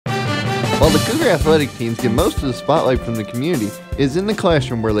While the Cougar athletic teams get most of the spotlight from the community, it is in the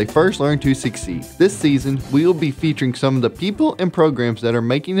classroom where they first learn to succeed. This season, we will be featuring some of the people and programs that are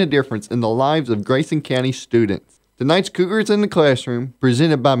making a difference in the lives of Grayson County students. Tonight's Cougars in the Classroom,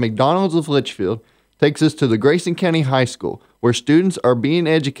 presented by McDonald's of Leitchfield, takes us to the Grayson County High School, where students are being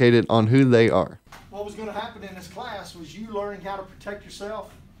educated on who they are. What was going to happen in this class was you learning how to protect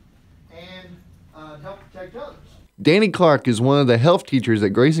yourself and help protect others. Danny Clark is one of the health teachers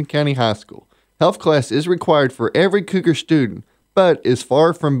at Grayson County High School. Health class is required for every Cougar student, but is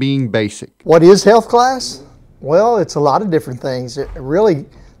far from being basic. What is health class? Well, it's a lot of different things.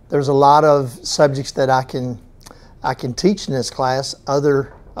 There's a lot of subjects that I can teach in this class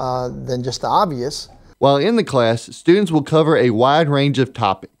other than just the obvious. While in the class, students will cover a wide range of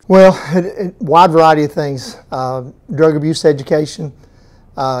topics. Well, a wide variety of things. Drug abuse education,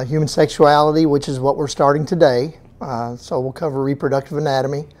 human sexuality, which is what we're starting today. So we'll cover reproductive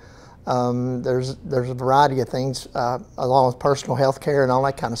anatomy. There's a variety of things along with personal health care and all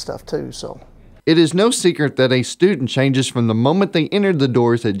that kind of stuff too. So it is no secret that a student changes from the moment they enter the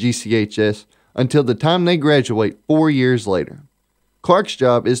doors at GCHS until the time they graduate 4 years later. Clark's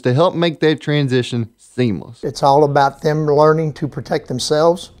job is to help make that transition seamless. It's all about them learning to protect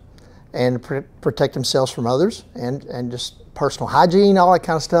themselves and protect themselves from others, and just personal hygiene, all that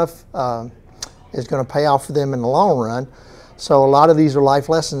kind of stuff is going to pay off for them in the long run. So a lot of these are life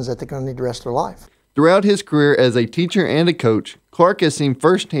lessons that they're going to need the rest of their life. Throughout his career as a teacher and a coach, Clark has seen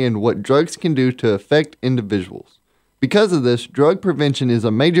firsthand what drugs can do to affect individuals. Because of this, drug prevention is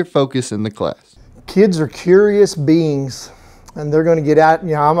a major focus in the class. Kids are curious beings, and they're going to get out.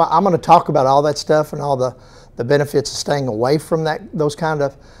 You know, I'm going to talk about all that stuff and all the benefits of staying away from those kind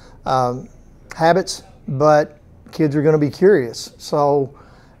of habits, but kids are going to be curious. So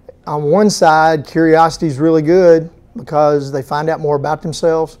on one side, curiosity is really good because they find out more about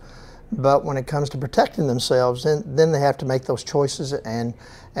themselves, but when it comes to protecting themselves, then they have to make those choices and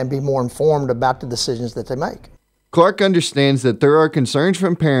be more informed about the decisions that they make. Clark understands that there are concerns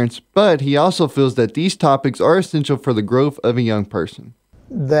from parents, but he also feels that these topics are essential for the growth of a young person.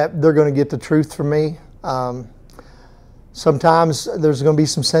 That they're going to get the truth from me. Sometimes there's going to be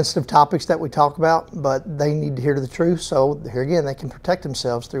some sensitive topics that we talk about, but they need to hear the truth, so here again, they can protect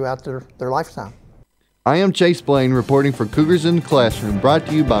themselves throughout their lifetime. I am Chase Blaine reporting for Cougars in the Classroom, brought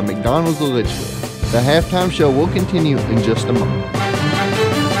to you by McDonald's of Leitchfield. The halftime show will continue in just a moment.